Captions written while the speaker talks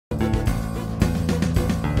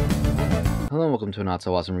Hello and welcome to a not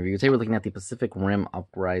so awesome review. Today we're looking at the Pacific Rim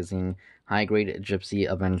Uprising high-grade Gipsy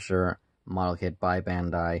Avenger model kit by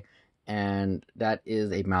Bandai. And that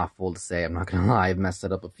is a mouthful to say, I'm not gonna lie, I've messed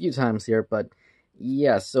it up a few times here, but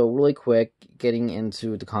yeah, so really quick, getting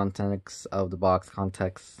into the contents of the box,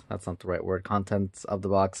 that's not the right word, contents of the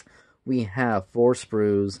box, we have 4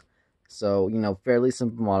 sprues, so, fairly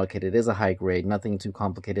simple model kit. It is a high grade, nothing too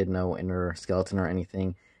complicated, no inner skeleton or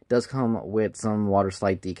anything. Does come with some water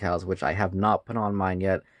slide decals, which I have not put on mine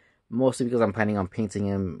yet, mostly because I'm planning on painting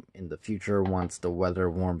him in the future once the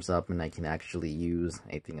weather warms up and I can actually use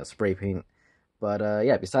anything of spray paint. But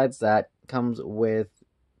yeah, besides that, comes with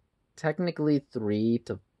technically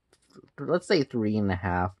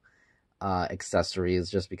 3.5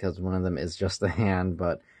 accessories, just because one of them is just the hand.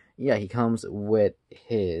 But yeah, he comes with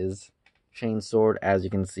his chain sword. As you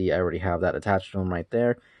can see, I already have that attached to him right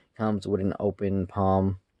there. Comes with an open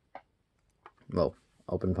palm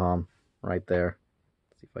right there.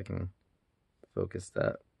 Let's see if I can focus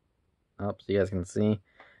that up so you guys can see.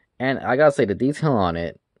 And I gotta say, the detail on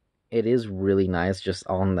it is really nice just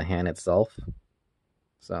on the hand itself.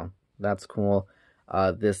 So that's cool.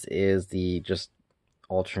 This is the just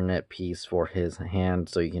alternate piece for his hand,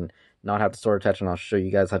 so you can not have the sword attached, and I'll show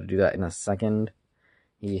you guys how to do that in a second.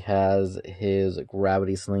 He has his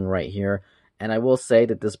gravity sling right here, and I will say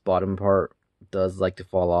that this bottom part does like to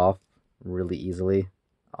fall off really easily.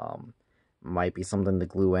 Might be something to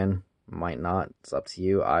glue in, might not, it's up to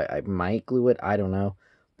you. I might glue it, I don't know,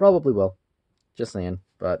 probably will, just saying.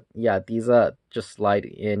 But yeah, these just slide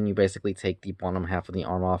in. You basically take the bottom half of the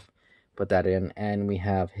arm off, put that in, and we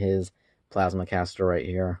have his plasma caster right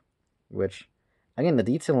here, which again, the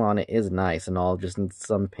detail on it is nice and all, just needs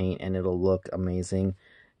some paint and it'll look amazing.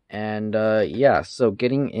 And yeah, so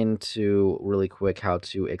getting into really quick how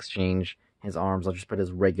to exchange his arms. I'll just put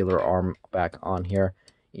his regular arm back on here.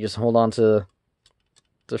 You just hold on to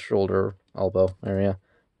the shoulder, elbow area,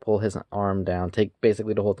 pull his arm down, take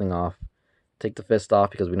basically the whole thing off, take the fist off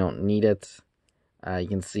because we don't need it. You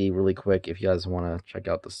can see really quick if you guys want to check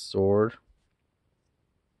out the sword.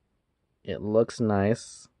 It looks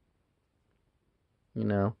nice,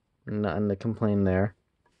 nothing to complain there.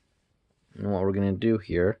 And what we're going to do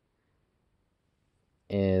here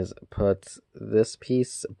is put this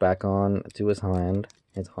piece back on to his hand,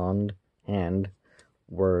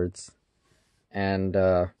 words, and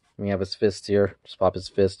we have his fist here. Just pop his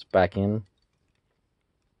fist back in,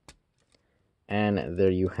 and there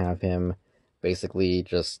you have him, basically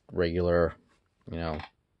just regular,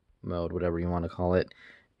 mode, whatever you want to call it.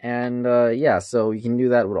 And yeah, so you can do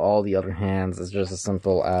that with all the other hands. It's just as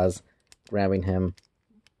simple as grabbing him,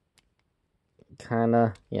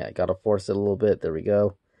 gotta force it a little bit, there we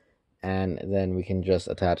go. And then we can just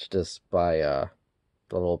attach this by the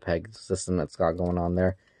little peg system that's got going on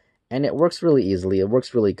there. And it works really easily, it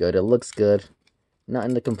works really good, it looks good,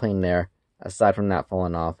 nothing to complain there, aside from that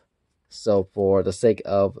falling off. So for the sake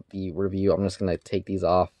of the review, I'm just gonna take these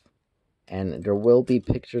off, and there will be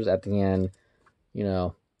pictures at the end,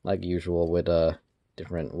 like usual, with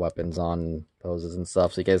different weapons on, poses and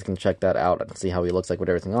stuff, so you guys can check that out and see how he looks like with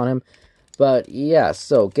everything on him. But yeah,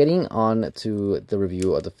 so getting on to the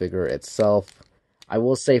review of the figure itself, I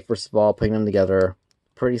will say, first of all, putting them together,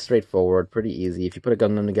 pretty straightforward, pretty easy. If you put a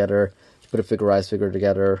Gundam together, if you put a Figurized figure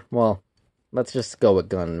together, well, let's just go with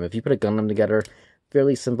Gundam. If you put a Gundam together,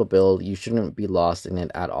 fairly simple build, you shouldn't be lost in it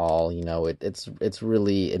at all. It's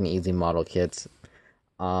really an easy model kit.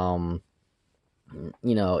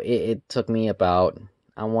 It took me about,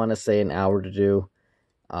 I want to say, an hour to do.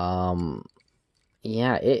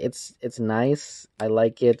 Yeah, it's nice. I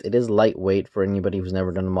like it. It is lightweight for anybody who's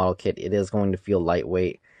never done a model kit. It is going to feel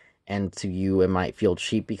lightweight, and to you it might feel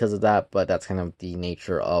cheap because of that, but that's kind of the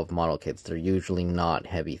nature of model kits. They're usually not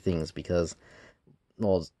heavy things because,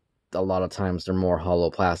 well, a lot of times they're more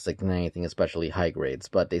hollow plastic than anything, especially high grades,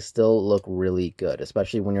 but they still look really good,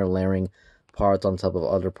 especially when you're layering parts on top of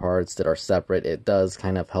other parts that are separate. It does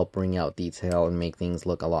kind of help bring out detail and make things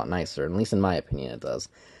look a lot nicer, at least in my opinion it does.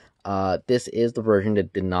 This is the version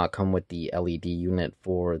that did not come with the LED unit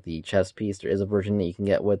for the chest piece. There is a version that you can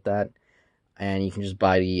get with that, and you can just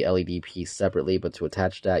buy the LED piece separately, but to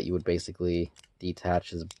attach that, you would basically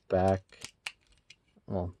detach his back.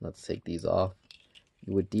 Well, let's take these off.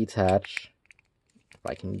 You would detach, if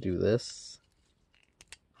I can do this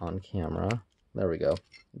on camera, there we go.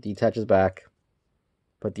 Detach his back,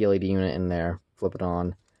 put the LED unit in there, flip it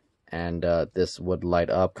on, and this would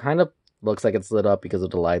light up. Kind of looks like it's lit up because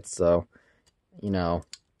of the lights, so,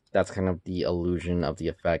 that's kind of the illusion of the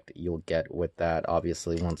effect you'll get with that.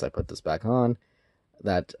 Obviously, once I put this back on,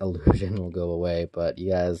 that illusion will go away. But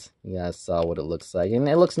you guys saw what it looks like, and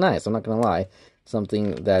it looks nice. I'm not gonna lie.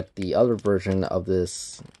 Something that the other version of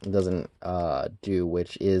this doesn't do,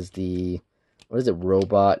 which is the, what is it,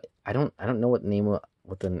 robot? I don't know what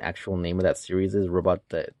the actual name of that series is. Is it Robot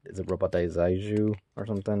Daizaiju or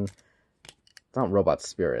something? It's not Robot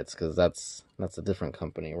Spirits, because that's a different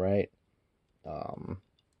company, right? Um,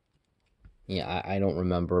 yeah, I don't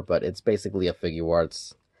remember, but it's basically a figure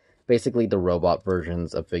arts, basically the robot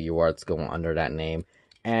versions of figure arts going under that name.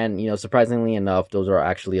 And surprisingly enough, those are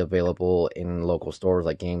actually available in local stores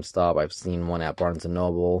like GameStop. I've seen one at Barnes and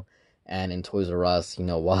Noble, and in Toys R Us.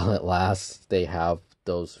 While it lasts, they have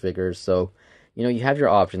those figures. So, you have your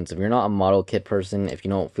options. If you're not a model kit person, if you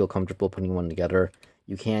don't feel comfortable putting one together,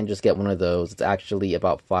 you can just get one of those. It's actually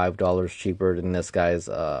about $5 cheaper than this guy's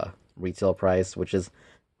retail price, which is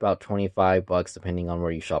about 25 bucks depending on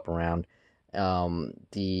where you shop around.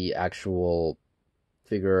 The actual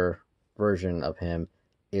figure version of him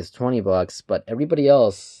is 20 bucks, but everybody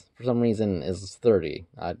else for some reason is 30.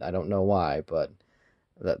 I don't know why, but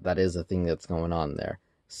that is a thing that's going on there.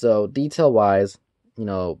 So detail wise, you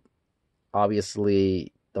know,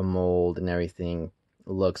 obviously the mold and everything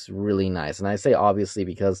looks really nice. And I say obviously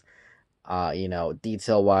because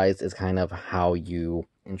detail wise is kind of how you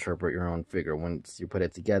interpret your own figure. Once you put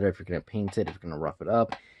it together, if you're going to paint it, if you're going to rough it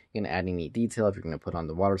up, you're going to add any detail, if you're going to put on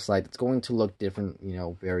the water slide, it's going to look different,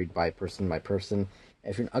 varied by person by person.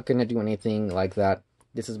 If you're not going to do anything like that,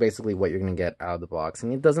 this is basically what you're going to get out of the box.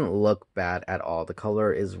 And it doesn't look bad at all. The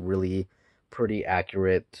color is really pretty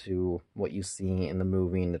accurate to what you see in the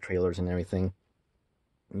movie and the trailers and everything.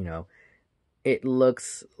 It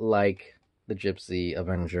looks like the Gipsy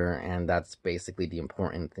Avenger, and that's basically the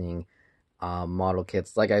important thing. Model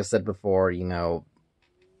kits, like I said before, you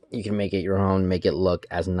can make it your own, make it look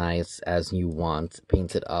as nice as you want,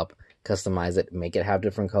 paint it up, customize it, make it have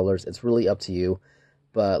different colors. It's really up to you.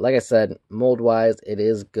 But like I said, mold-wise, it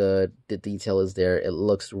is good. The detail is there. It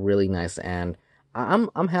looks really nice, and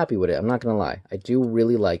I'm happy with it. I'm not gonna lie. I do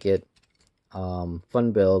really like it.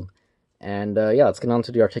 Fun build. And yeah, let's get on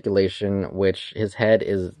to the articulation, which his head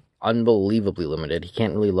is unbelievably limited. He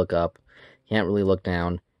can't really look up, can't really look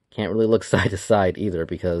down, can't really look side to side either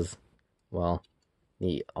because, well,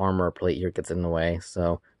 the armor plate here gets in the way.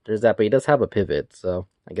 So there's that, but he does have a pivot, so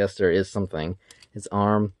I guess there is something. His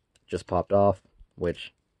arm just popped off,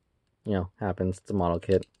 which, happens. It's a model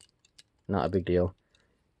kit. Not a big deal.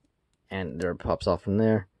 And there it pops off from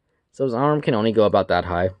there. So his arm can only go about that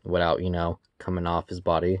high without, coming off his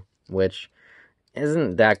body, which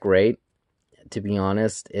isn't that great, to be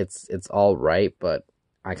honest. It's all right, but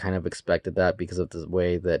I kind of expected that because of the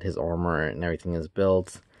way that his armor and everything is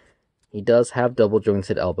built. He does have double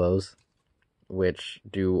jointed elbows, which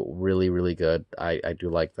do really, really good. I do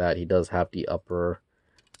like that. He does have the upper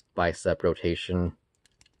bicep rotation,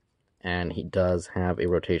 and he does have a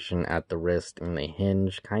rotation at the wrist and a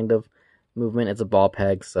hinge kind of movement. It's a ball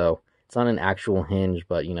peg, so it's not an actual hinge,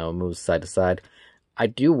 but it moves side to side. I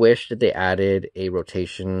do wish that they added a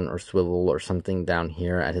rotation or swivel or something down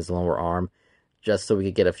here at his lower arm, just so we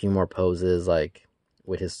could get a few more poses, like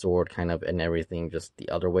with his sword kind of and everything, just the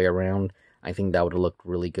other way around. I think that would have looked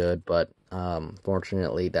really good, but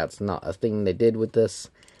fortunately that's not a thing they did with this.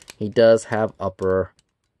 He does have upper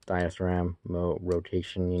diaphragm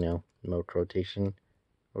rotation,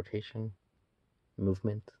 rotation,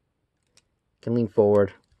 movement. Can lean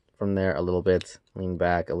forward from there a little bit, lean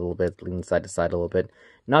back a little bit, lean side to side a little bit.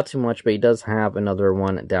 Not too much, but he does have another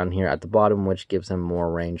one down here at the bottom, which gives him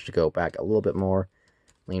more range to go back a little bit more,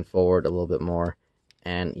 lean forward a little bit more,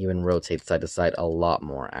 and even rotate side to side a lot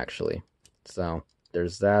more, actually. So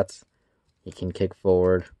there's that. You can kick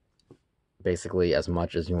forward basically as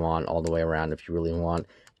much as you want, all the way around if you really want.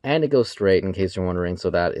 And it goes straight, in case you're wondering,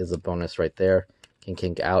 so that is a bonus right there. Can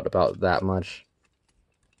kink out about that much.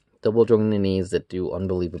 Double jointing the knees that do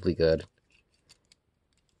unbelievably good.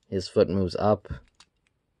 His foot moves up,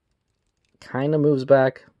 kind of moves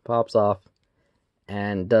back, pops off,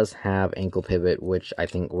 and does have ankle pivot, which I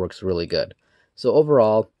think works really good. So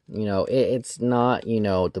overall, it's not,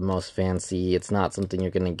 the most fancy. It's not something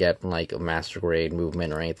you're going to get from like a master grade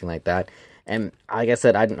movement or anything like that. And like I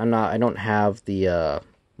said, I don't have the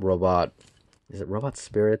robot. Is it Robot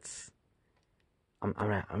Spirits? I'm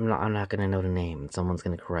not gonna know the name. Someone's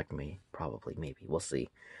gonna correct me. Probably, maybe. We'll see.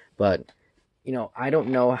 But I don't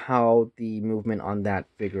know how the movement on that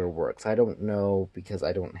figure works. I don't know because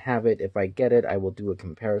I don't have it. If I get it, I will do a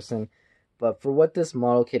comparison. But for what this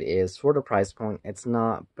model kit is, for the price point, it's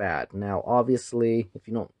not bad. Now, obviously, if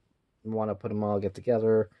you don't want to put them all get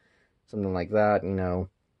together, something like that,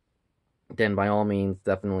 then by all means,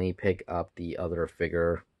 definitely pick up the other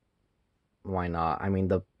figure. Why not? I mean,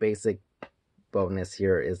 the basic bonus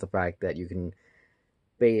here is the fact that you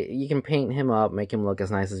can paint him up, make him look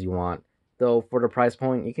as nice as you want. Though for the price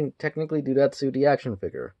point, you can technically do that to the action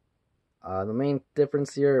figure. The main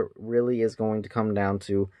difference here really is going to come down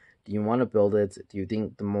to, do you want to build it? Do you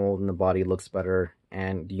think the mold and the body looks better?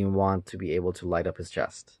 And do you want to be able to light up his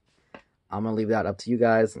chest? I'm going to leave that up to you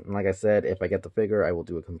guys. And like I said, if I get the figure, I will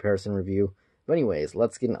do a comparison review. But anyways,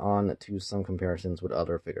 let's get on to some comparisons with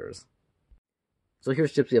other figures. So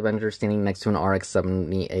here's Gipsy Avenger standing next to an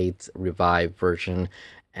RX-78 Revive version,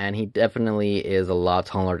 and he definitely is a lot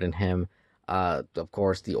taller than him. Of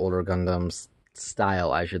course, the older Gundams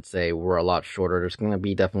style, I should say, were a lot shorter. There's going to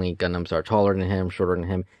be definitely Gundams that are taller than him, shorter than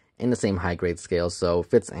him, in the same high grade scale, so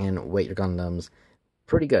fits and weight your Gundams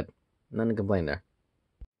pretty good. None to complain there.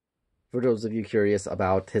 For those of you curious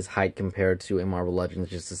about his height compared to in Marvel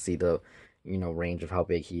Legends, just to see the, range of how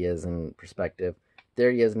big he is in perspective,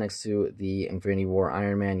 there he is next to the Infinity War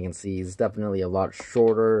Iron Man. You can see he's definitely a lot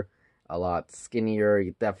shorter, a lot skinnier,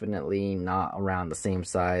 definitely not around the same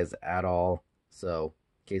size at all. So,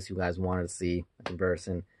 in case you guys wanted to see a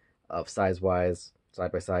comparison of size-wise,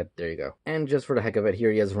 side by side, there you go. And just for the heck of it,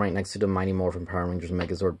 here he is right next to the Mighty Morphin Power Rangers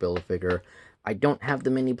Megazord Build-A-Figure. I don't have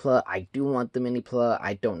the Mini-Pla. I do want the Mini-Pla.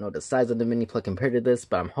 I don't know the size of the Mini-Pla compared to this,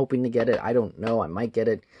 but I'm hoping to get it. I don't know. I might get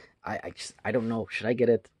it. I don't know. Should I get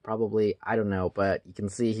it? Probably. I don't know. But you can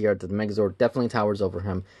see here that the Megazord definitely towers over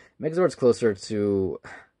him. Megazord's closer to,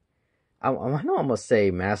 I know I must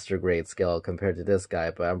say master grade scale compared to this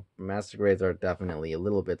guy, but master grades are definitely a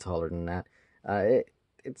little bit taller than that.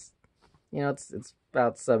 It's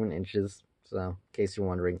about 7 inches. So in case you're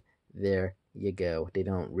wondering, there you go. They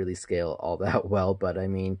don't really scale all that well, but I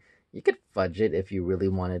mean, you could fudge it if you really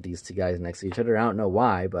wanted these two guys next to each other. I don't know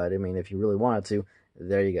why, but I mean, if you really wanted to,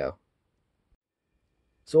 there you go.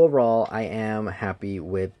 So overall, I am happy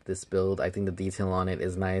with this build. I think the detail on it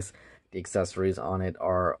is nice. The accessories on it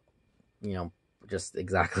are, just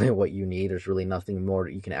exactly what you need. There's really nothing more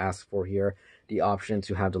that you can ask for here. The option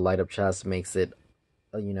to have the light up chest makes it,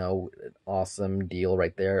 an awesome deal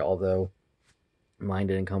right there. Although mine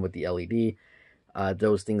didn't come with the LED.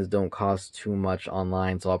 Those things don't cost too much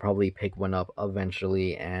online, so I'll probably pick one up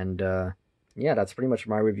eventually. And yeah, that's pretty much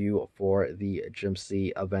my review for the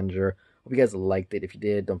Gipsy Avenger. Hope you guys liked it. If you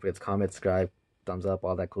did, don't forget to comment, subscribe, thumbs up,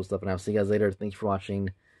 all that cool stuff. And I'll see you guys later. Thanks for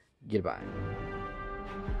watching. Goodbye.